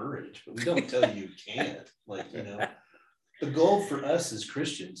discourage, but we don't tell you can't. The goal for us as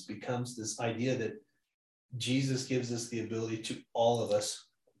Christians becomes this idea that Jesus gives us the ability to all of us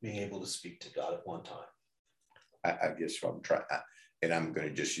being able to speak to God at one time. I guess what I'm trying, and I'm going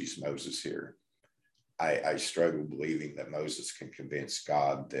to just use Moses here. I struggle believing that Moses can convince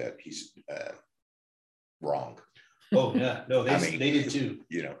God that he's wrong. Oh yeah, no, they did too.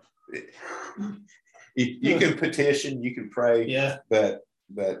 You know, you can petition, you can pray, yeah, but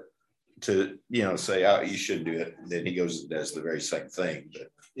to say, oh, you shouldn't do it, then he goes and does the very same thing. But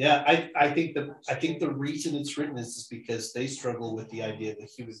yeah, I think the reason it's written is because they struggle with the idea of a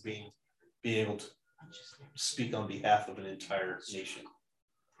human being being able to speak on behalf of an entire nation.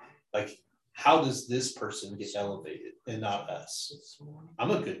 Like, how does this person get elevated and not us?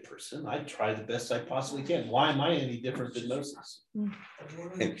 I'm a good person. I try the best I possibly can. Why am I any different than Moses?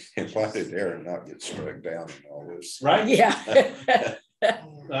 And why did Aaron not get struck down in all this? Right? Yeah.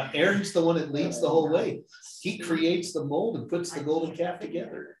 Aaron's the one that leads the whole way. He creates the mold and puts the golden calf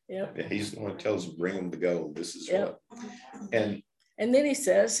together. Yep. Yeah, he's the one that tells them, bring them the gold. This is what. And then he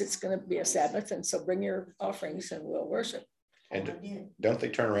says it's going to be a Sabbath, and so bring your offerings and we'll worship. And don't they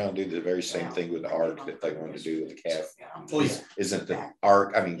turn around and do the very same thing with the ark that they wanted to do with the calf? Oh, yeah. Isn't the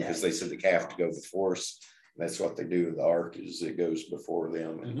ark, I mean, because they said the calf to go before us. That's what they do with the ark, is it goes before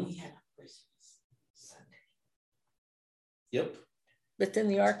them. Mm-hmm. Yep. But then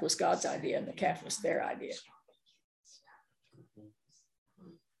the ark was God's idea and the calf was their idea.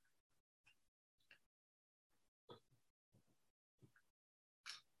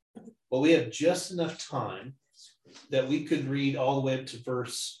 Well, we have just enough time that we could read all the way up to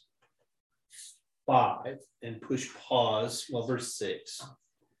verse 5 and push pause, well, verse 6.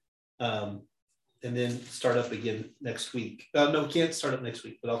 And then start up again next week. No, we can't start up next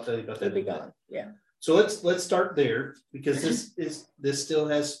week, but I'll tell you about that. It'll be gone. Yeah. So let's start there, because this still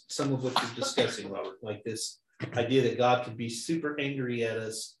has some of what you're discussing, Robert, like this idea that God can be super angry at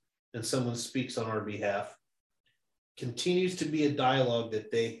us and someone speaks on our behalf. Continues to be a dialogue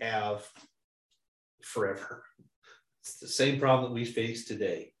that they have forever. It's the same problem that we face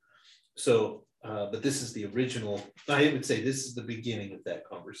today. So, but this is the original, I would say this is the beginning of that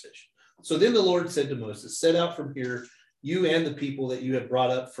conversation. So then the Lord said to Moses, set out from here, you and the people that you have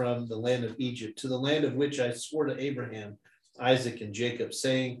brought up from the land of Egypt, to the land of which I swore to Abraham, Isaac, and Jacob,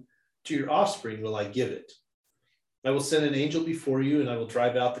 saying, to your offspring will I give it. I will send an angel before you, and I will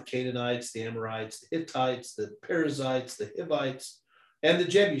drive out the Canaanites, the Amorites, the Hittites, the Perizzites, the Hivites, and the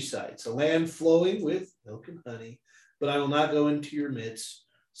Jebusites, a land flowing with milk and honey. But I will not go into your midst,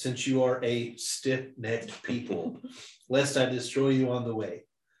 since you are a stiff-necked people, lest I destroy you on the way.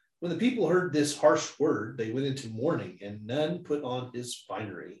 When the people heard this harsh word, they went into mourning, and none put on his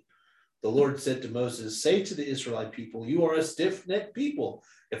finery. The Lord said to Moses, say to the Israelite people, you are a stiff-necked people.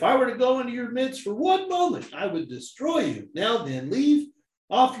 If I were to go into your midst for one moment, I would destroy you. Now then, leave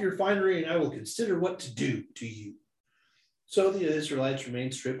off your finery, and I will consider what to do to you. So the Israelites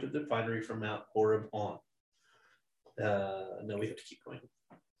remained stripped of their finery from Mount Horeb on. No, we have to keep going.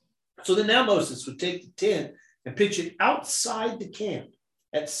 So then now Moses would take the tent and pitch it outside the camp,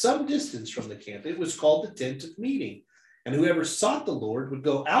 at some distance from the camp. It was called the tent of meeting. And whoever sought the Lord would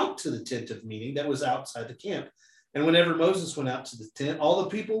go out to the tent of meeting that was outside the camp. And whenever Moses went out to the tent, all the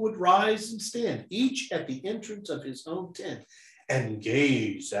people would rise and stand, each at the entrance of his own tent, and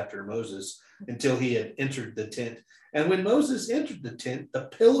gaze after Moses until he had entered the tent. And when Moses entered the tent, the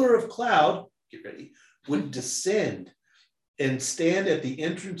pillar of cloud, get ready, would descend and stand at the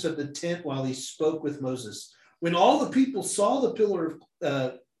entrance of the tent while he spoke with Moses. When all the people saw the pillar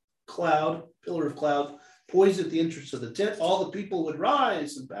of cloud poised at the entrance of the tent, all the people would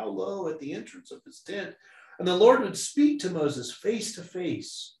rise and bow low at the entrance of his tent. And the Lord would speak to Moses face to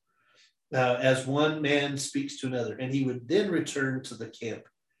face, as one man speaks to another. And he would then return to the camp.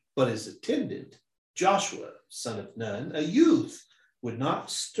 But his attendant, Joshua, son of Nun, a youth, would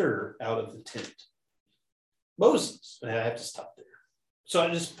not stir out of the tent. Moses, I have to stop there. So I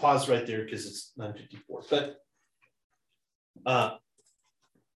just pause right there because it's 9:54. But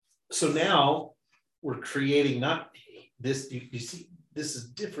so now we're creating not this, you see, this is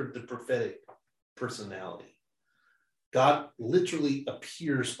different than prophetic personality. God literally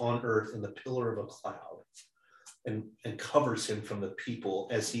appears on earth in the pillar of a cloud and covers him from the people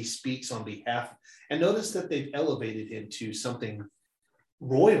as he speaks on behalf. And notice that they've elevated him to something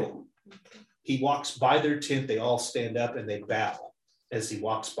royal. He walks by their tent, they all stand up and they bow as he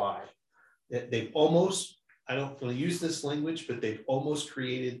walks by. They've almost, I don't want to use this language, but they've almost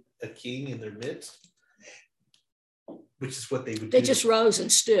created a king in their midst, which is what they would do. They just rose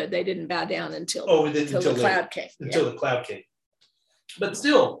and stood. They didn't bow down until the cloud came. Until the cloud came. But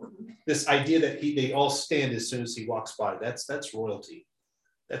still, this idea that they all stand as soon as he walks by, that's royalty.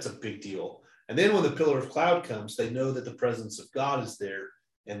 That's a big deal. And then when the pillar of cloud comes, they know that the presence of God is there,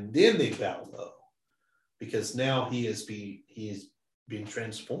 and then they bow low, because now he is being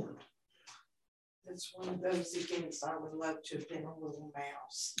transformed. It's one of those events I would love to have been a little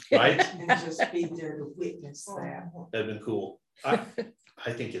mouse. Right? And just be there to witness that. That'd been cool. I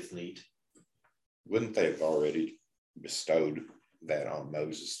think it's neat. Wouldn't they have already bestowed that on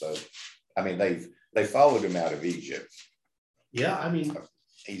Moses though? I mean, they followed him out of Egypt. Yeah, I mean,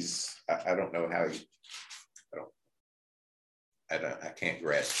 I don't know how I can't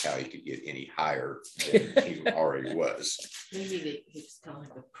grasp how he could get any higher than he already was. Maybe he's kind of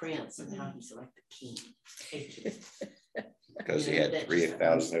like a prince, and now he's like the king. Because he had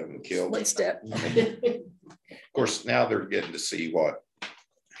 3,000 of them killed. One step. Of course, now they're getting to see what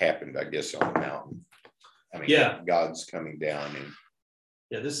happened, I guess, on the mountain. I mean, yeah, God's coming down, and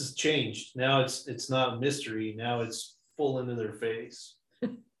yeah, this has changed. Now it's not a mystery. Now it's full into their face.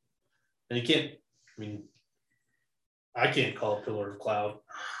 And you can't, I mean, I can't call a pillar of cloud.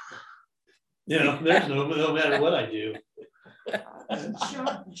 You know, there's no matter what I do.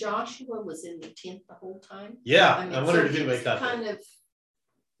 Joshua was in the tent the whole time. Yeah, I mean, I wondered so if anybody caught kind that. of.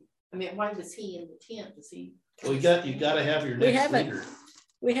 I mean, why was he in the tent? Was he? Well, you got to have your next leader.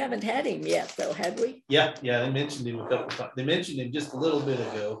 We haven't had him yet, though, had we? Yeah, they mentioned him a couple of times. They mentioned him just a little bit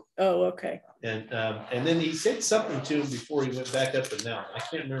ago. Oh, okay. And then he said something to him before he went back up the mountain. I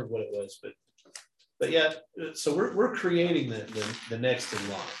can't remember what it was, but yeah. So we're creating the next in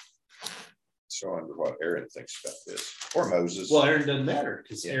line. so I wonder what Aaron thinks about this, or Moses. Well, Aaron doesn't matter,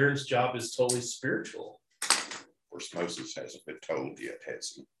 because Aaron's job is totally spiritual. Of course, Moses hasn't been told yet,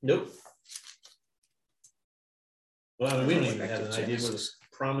 has he? Nope. Well, I mean, we don't even have an idea where the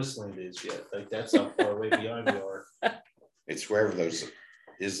promised land is yet. Like, that's how far away behind we are. It's wherever those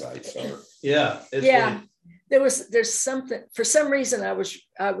Israelites are. Yeah. Yeah. There's something, for some reason I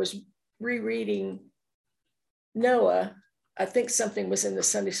was rereading Noah. I think something was in the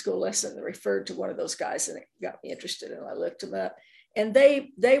Sunday school lesson that referred to one of those guys, and it got me interested, and I looked them up. And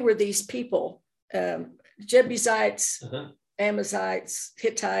they were these people, Jebusites, Amalekites,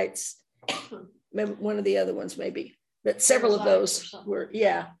 Hittites, maybe one of the other ones maybe, but several of those were,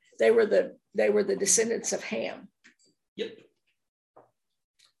 yeah, they were the descendants of Ham. Yep.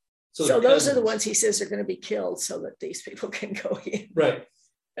 So those are the ones he says are going to be killed so that these people can go in. Right.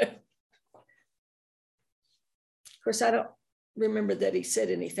 Of course, I don't remember that he said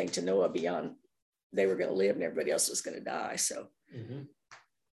anything to Noah beyond they were going to live and everybody else was going to die. So. Mm-hmm.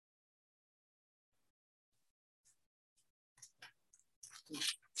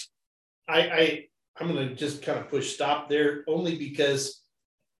 I'm going to just kind of push stop there, only because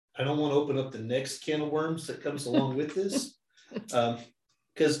I don't want to open up the next can of worms that comes along with this.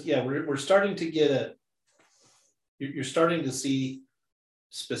 Because we're starting to get you're starting to see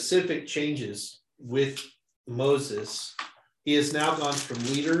specific changes with Moses. He has now gone from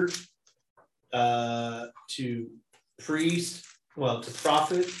leader to priest, to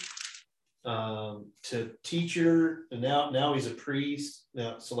prophet, to teacher, and now he's a priest.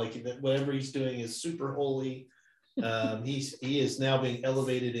 Now, so like whatever he's doing is super holy. He is now being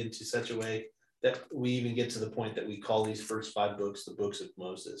elevated into such a way that we even get to the point that we call these first 5 books the books of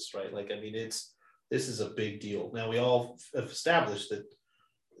Moses, right? Like, I mean, this is a big deal. Now, we all have established that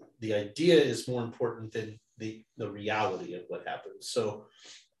the idea is more important than the reality of what happens. So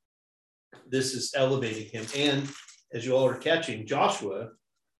this is elevating him. And as you all are catching, Joshua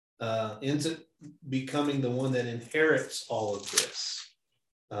ends up becoming the one that inherits all of this.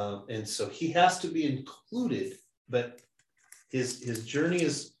 And so he has to be included, but his journey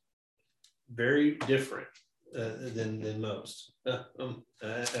is very different than most.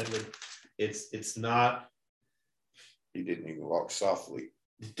 It's not. He didn't even walk softly.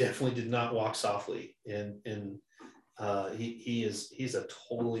 Definitely did not walk softly, and he's a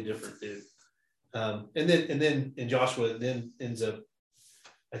totally different dude. And then Joshua then ends up,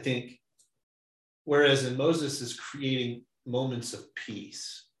 I think, whereas in Moses is creating moments of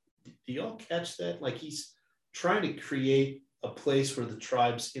peace. Do y'all catch that? Like, he's trying to create a place where the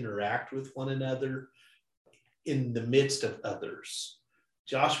tribes interact with one another in the midst of others.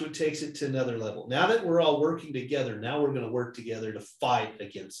 Joshua takes it to another level. Now that we're all working together, now we're going to work together to fight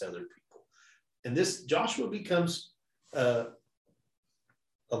against other people. And this Joshua becomes a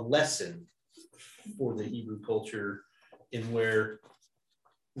lesson for the Hebrew culture, in where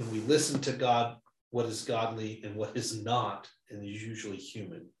when we listen to God, what is godly and what is not, and is usually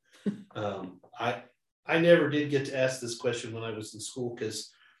human. I never did get to ask this question when I was in school, because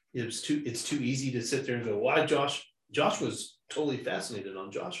it's too easy to sit there and go, why Joshua's totally fascinated on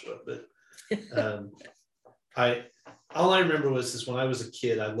Joshua, but all I remember was this when I was a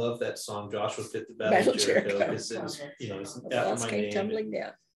kid. I loved that song, Joshua Fit the Battle of Jericho, because it was, you know, it's after my name. Tumbling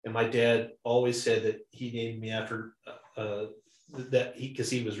down. And my dad always said that he named me after that because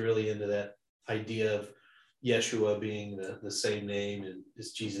he was really into that idea of Yeshua being the same name and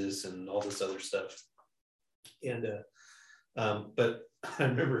as Jesus and all this other stuff. And but I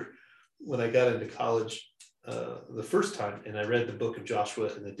remember when I got into college the first time and I read the book of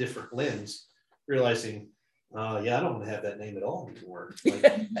Joshua in a different lens, realizing, yeah, I don't want to have that name at all anymore.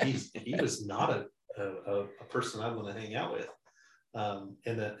 Like he was not a person I want to hang out with.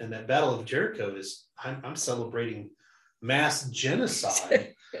 And that Battle of Jericho is I'm celebrating mass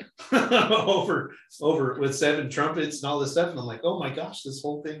genocide over with 7 trumpets and all this stuff. And I'm like, oh my gosh, this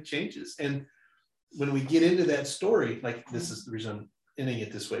whole thing changes. And when we get into that story, like this is the reason I'm ending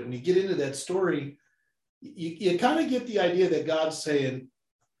it this way. When you get into that story, you kind of get the idea that God's saying,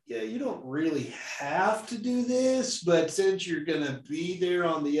 yeah, you don't really have to do this, but since you're going to be there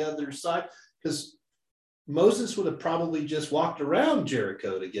on the other side, because Moses would have probably just walked around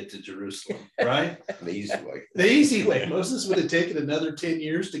Jericho to get to Jerusalem, right? The easy way. The easy way. Moses would have taken another 10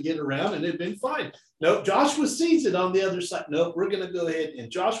 years to get around and it'd been fine. Nope, Joshua sees it on the other side. Nope, we're going to go ahead.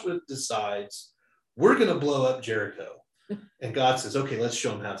 And Joshua decides we're going to blow up Jericho. And God says, okay, let's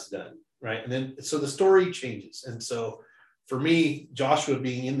show them how it's done, right? And then, so the story changes. And so for me, Joshua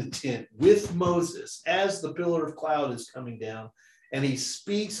being in the tent with Moses as the pillar of cloud is coming down and he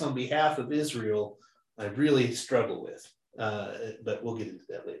speaks on behalf of Israel, I really struggle with, but we'll get into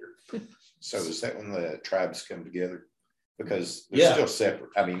that later. So is that when the tribes come together? Because they're still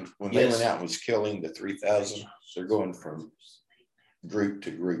separate. I mean, when they went out and was killing the 3,000, they're going from group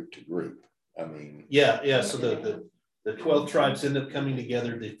to group to group. I mean, yeah. So the 12 tribes end up coming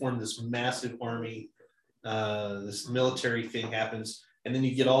together. They form this massive army. This military thing happens, and then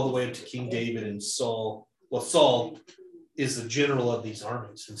you get all the way up to King David and Saul. Well, Saul is the general of these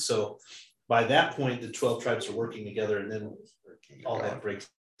armies, and so by that point, the 12 tribes are working together, and then all that breaks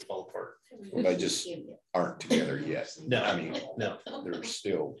fall apart. Well, they just aren't together yet. No, I mean, no, they're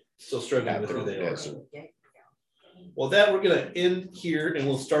still struggling with who they are. desert. Well, that we're going to end here, and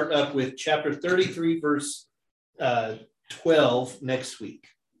we'll start up with chapter 33, verse 12 next week.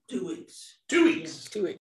 2 weeks. 2 weeks. 2 weeks.